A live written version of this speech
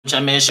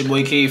Man, it's your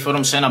boy Key. You feel what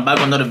I'm saying? I'm back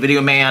with another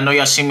video, man. I know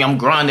y'all see me. I'm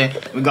grinding.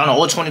 We grinding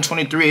all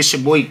 2023. It's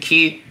your boy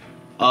Key.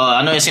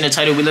 I know you seen the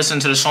title. We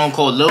listened to the song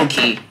called Lil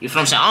Key. You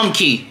feel what I'm saying? I'm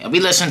Key, and we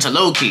listen to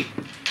Lil Key.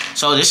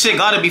 So this shit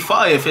gotta be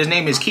fire if his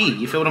name is Key.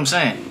 You feel what I'm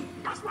saying?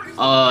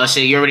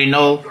 Shit, you already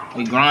know.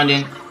 We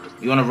grinding.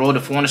 We on the road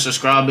to 400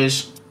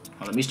 subscribers.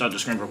 Let me start the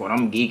screen record.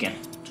 I'm geeking.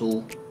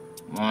 2,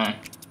 1. Alright,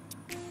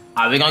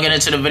 we're gonna get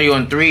into the video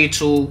in 3,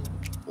 2,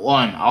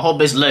 1. I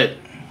hope it's lit.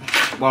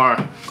 Bar.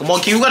 Come on,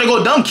 Key. We gotta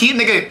go dumb, Key,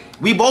 nigga.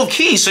 We both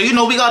Key, so you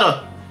know we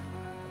gotta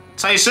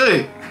tight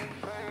shit.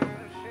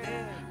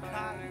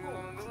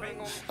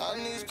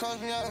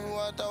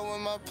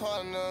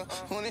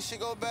 When this shit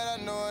go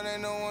bad, I know it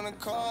ain't no one to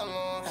call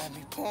on. I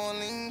be pouring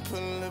lean,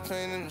 putting a little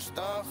pain in the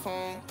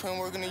styrofoam. Putting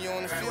work in the you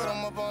in the field,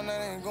 I'm up all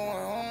night, ain't going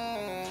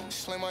home.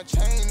 Slay my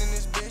chain in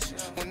this bitch.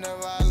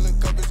 Whenever I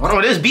look up, it's hold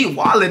on, this beat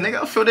wildin',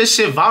 nigga. I feel this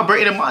shit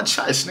vibrating in my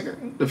chest, nigga.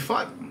 What the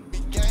fuck?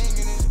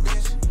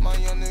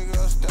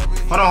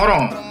 Hold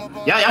on.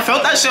 Y'all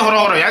felt that shit? Hold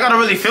on. Y'all gotta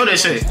really feel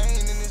this shit.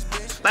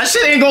 That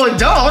shit ain't going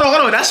down. Hold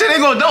on. That shit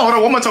ain't going down. Hold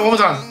on, one more time.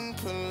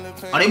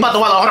 Oh, they about to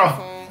wild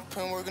out.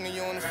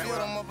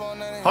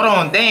 Hold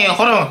on. Damn,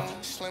 hold on.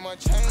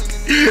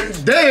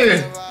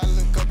 Damn.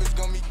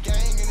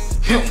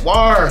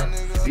 War.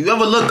 You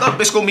ever look up,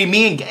 it's gonna be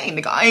me and Gang,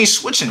 nigga. I ain't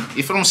switching.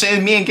 You feel what I'm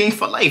saying? Me and Gang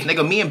for life,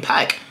 nigga. Me and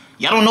Pac.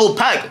 Y'all don't know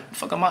Pac.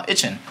 Fuck, am I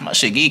itching? My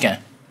shit geeking.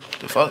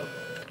 The fuck?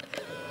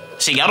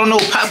 See, y'all don't know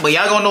Pac, but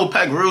y'all gonna know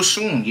Pac real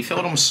soon. You feel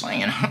what I'm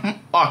saying?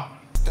 Oh.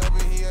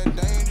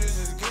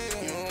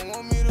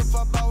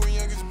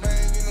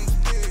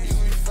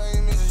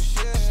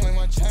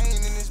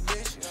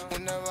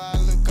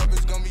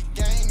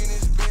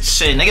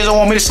 Shit, niggas don't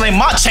want me to slay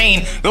my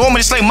chain. They want me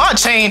to slay my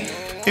chain.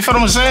 You feel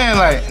what I'm saying?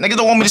 Like, niggas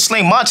don't want me to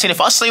slay my chain.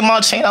 If I slay my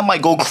chain, I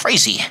might go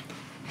crazy.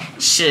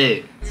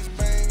 Shit.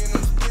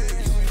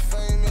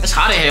 It's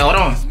hot in here. Hold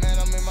on.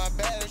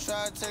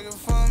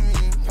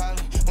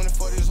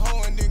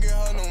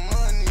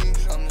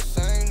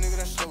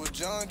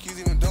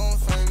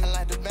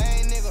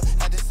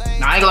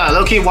 Nah, I ain't gonna lie,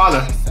 low key wilder.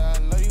 I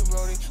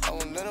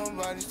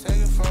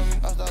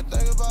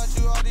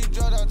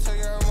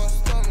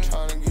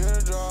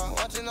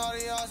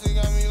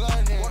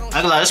ain't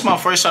gonna lie, this is my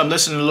first time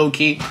listening to Lil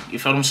Key. You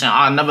feel what I'm saying?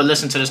 I never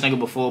listened to this nigga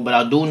before, but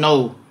I do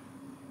know.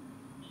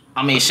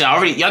 I mean, shit,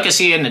 y'all can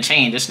see it in the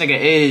chain. This nigga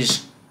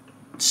is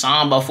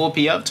signed by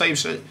 4PF type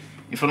shit.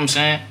 You feel what I'm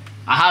saying?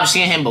 I have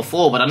seen him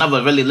before, but I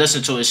never really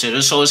listened to his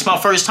shit. So it's my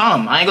first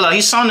time. I ain't gonna lie,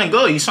 he's sounding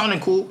good. He's sounding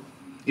cool.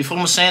 You feel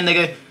what I'm saying,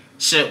 nigga?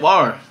 Shit,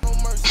 war.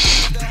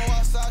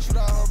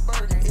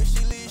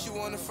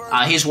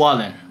 He's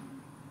wildin'.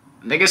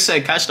 Nigga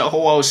said catch the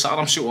hoe outside,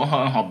 I'm shooting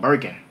her in her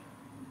Birkin.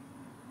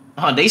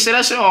 They say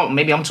that shit? Oh,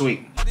 maybe I'm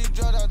tweaked.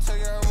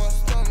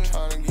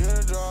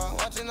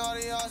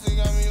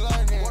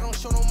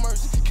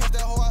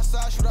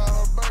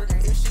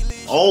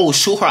 Oh,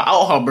 shoot her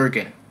out her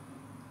Birkin.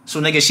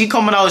 So, nigga, she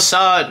coming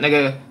outside,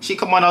 nigga. She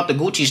coming out the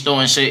Gucci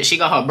store and shit. She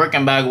got her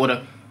Birkin bag with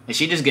her. And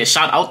she just get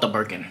shot out the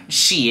Birkin.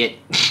 Shit.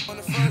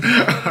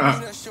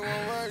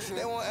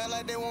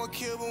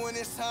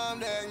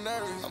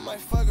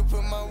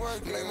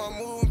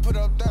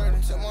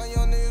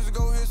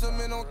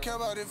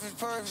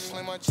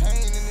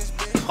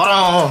 Hold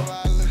on.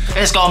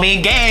 It's gonna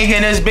be gang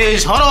in this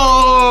bitch. Hold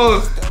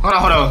on.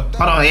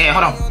 Yeah,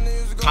 hold on.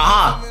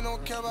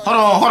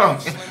 Hold on.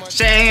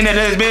 Chain in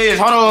this bitch.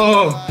 Hold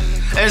on.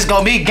 It's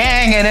gonna be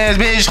gang in this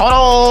bitch. Hold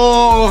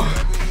on.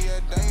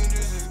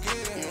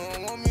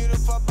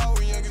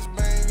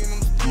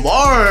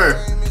 More.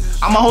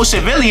 I'm a whole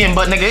civilian,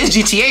 but nigga, it's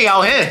GTA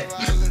out here.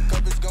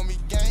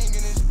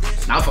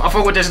 Now, I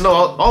fuck with this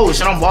little. Oh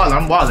shit, I'm wildin'.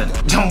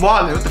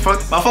 What the fuck?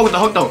 I fuck with the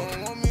hook though.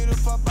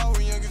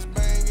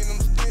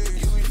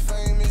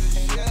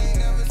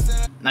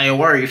 Now you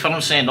worry. You feel what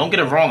I'm saying? Don't get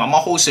it wrong. I'm a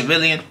whole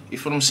civilian. You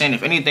feel what I'm saying?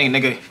 If anything,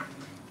 nigga,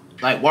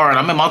 like word,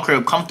 I'm in my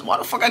crib comfortable. Why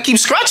the fuck I keep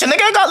scratching,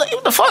 nigga? I got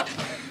what the fuck?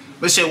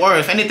 But shit, word.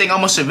 If anything,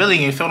 I'm a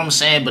civilian. You feel what I'm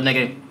saying? But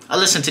nigga, I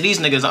listen to these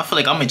niggas. I feel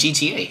like I'm in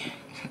GTA.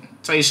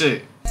 Tell you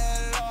shit.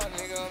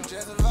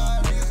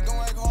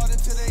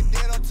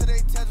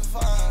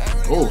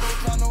 Oof.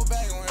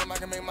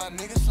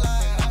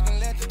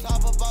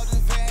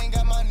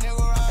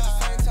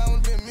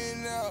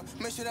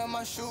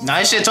 Nah,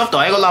 this shit tough though.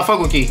 I ain't gonna lie, fuck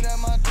with Key.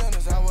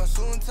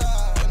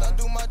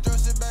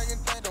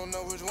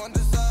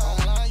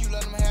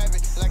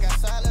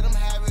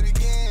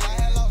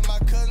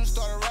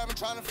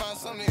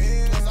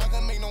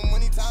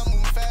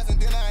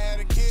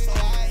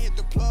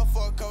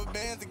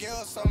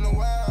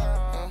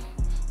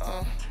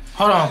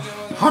 Hold on.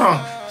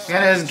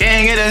 Yeah, this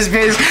gang in this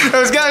bitch.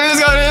 It's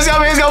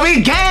gonna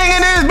be gang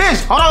in this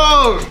bitch. Hold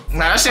on.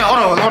 Nah, that shit,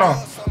 hold on.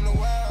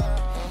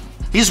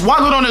 He's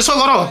wilding on this hook,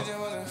 hold on.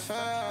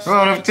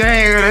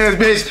 Gang in this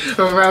bitch.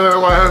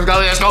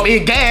 It's gonna be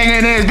gang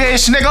in this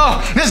bitch,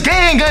 nigga. This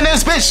gang in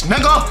this bitch,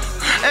 nigga.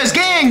 It's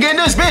gang in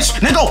this bitch,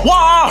 nigga.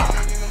 Wow.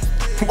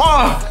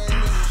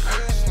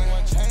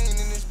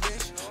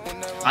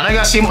 I know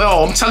y'all see,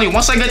 yo, I'm telling you,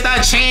 once I get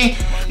that chain,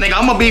 Nigga,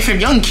 I'ma be from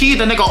young Key,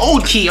 the nigga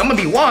old Key. I'ma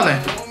be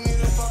wildin'.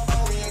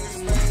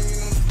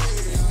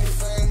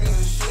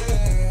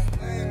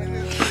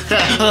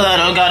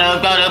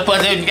 Gotta put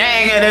the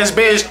gang in this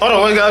bitch. Hold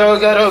on, gotta put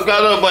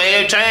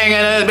the gang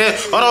in this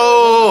bitch.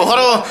 Hold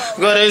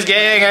on, got this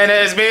gang in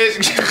this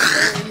bitch.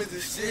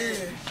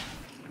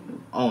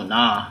 Oh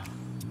nah,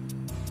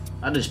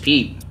 I just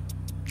peeped.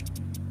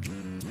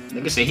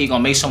 Nigga said he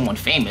gonna make someone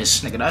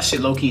famous. Nigga, that shit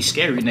low key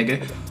scary,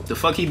 nigga. The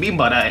fuck he mean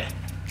by that?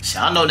 Shit,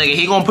 I know, nigga.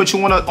 He gonna put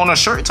you on a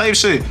shirt type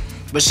shit.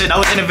 But shit, that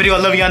was in the video. I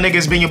love y'all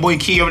niggas. Been your boy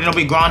Key. Already know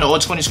we grinding all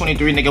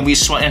 2023, nigga. We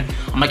sweating.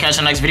 I'ma catch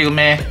the next video,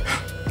 man.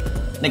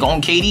 Nigga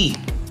on KD.